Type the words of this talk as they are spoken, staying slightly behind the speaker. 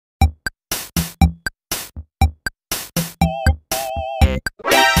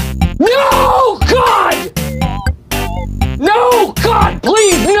No! God! No! God,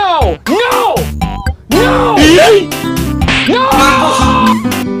 please, no! No! No! No!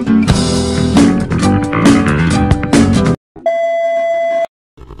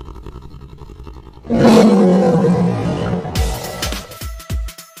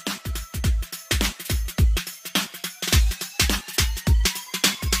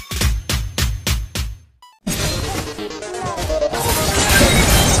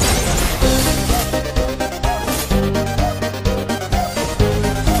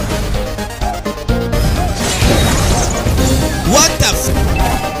 What the f?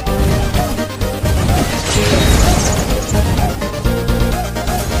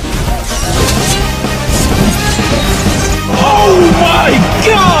 Oh my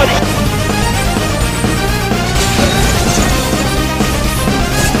God!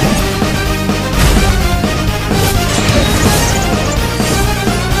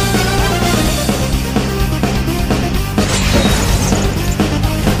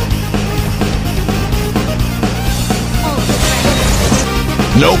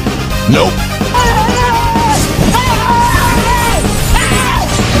 Nope. Nope.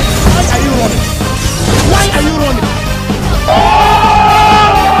 Why are you running? Why are you running?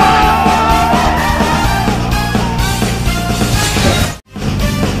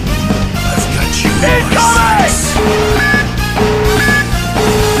 I've got you.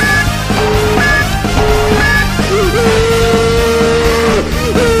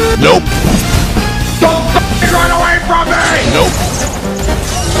 Nope. Don't fucking run away from me! Nope.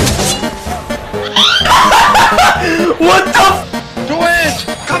 What the f? Do it!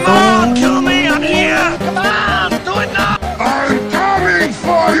 Come on, kill me! I'm here! Come on, do it now! I'm coming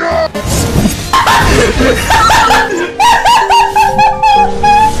for you!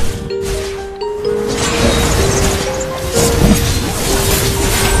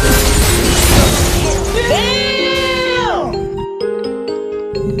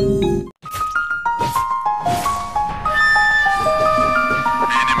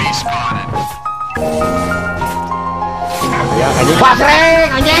 Enemy spotted. Pasreng,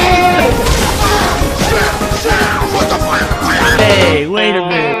 anjing! What the fuck? Hey, wait a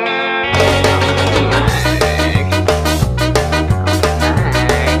minute.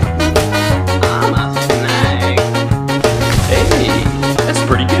 Hey, that's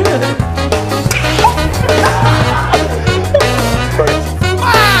pretty good.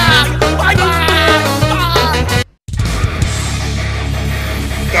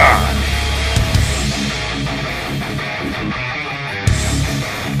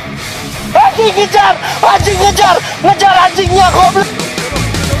 Anjing ngejar! Anjing ngejar! Ngejar anjingnya goblok!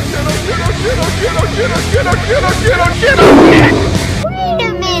 Wait a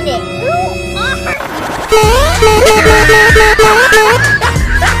minute.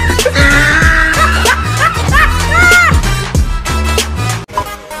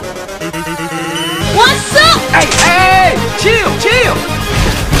 What's up? Hey, hey! Chill, chill!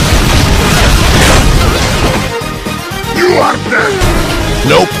 You are dead!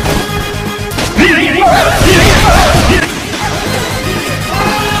 Nope.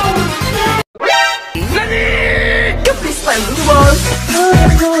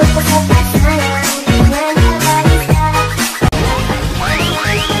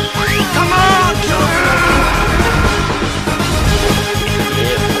 Come on,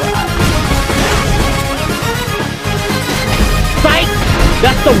 Fight!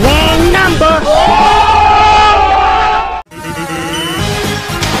 That's the wrong number!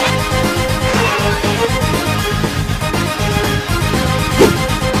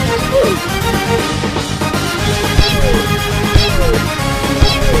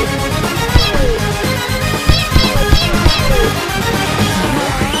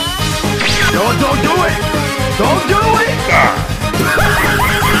 Don't do it! Don't do it!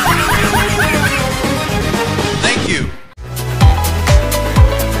 Thank you.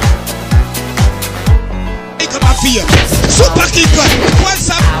 Take up my fear. Super kicker. What's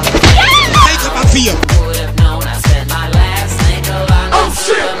up? Take up my fear. Oh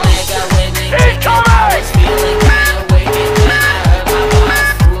shit! Incoming!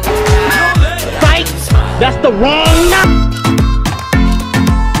 Fight! That's the wrong number!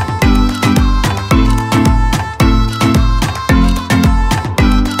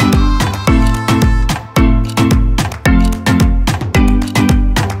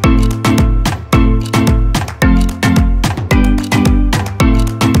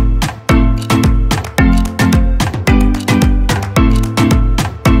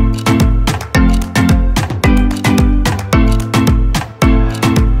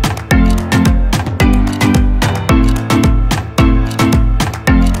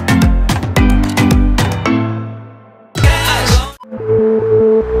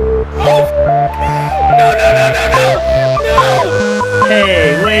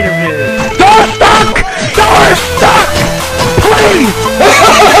 Hey, wait a minute. Door stuck! Door stuck! Please!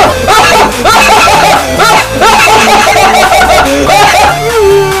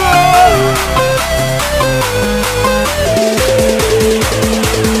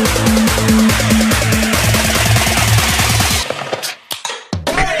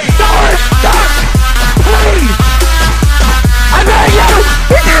 Door stuck! Please! I beg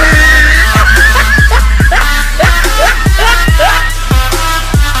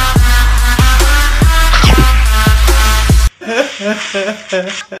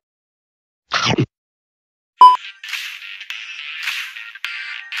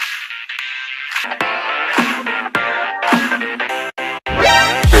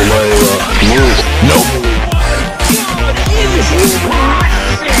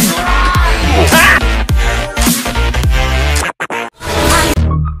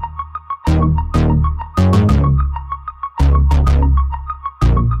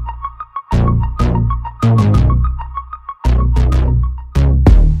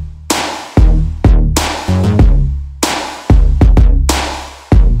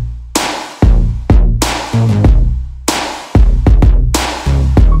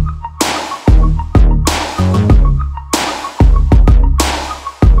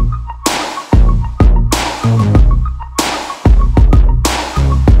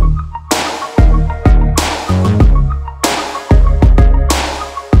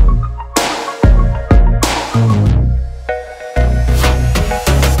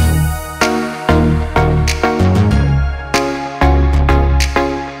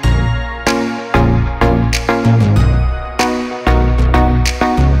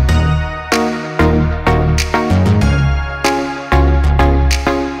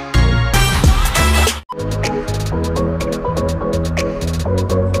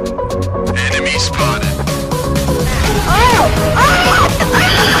Enemy spotted.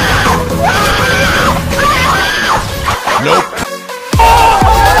 Nope.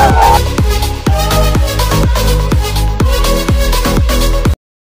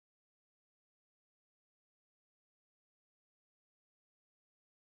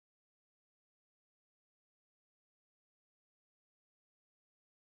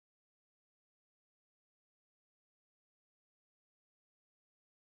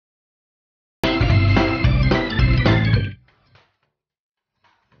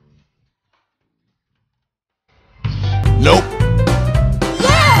 Nope.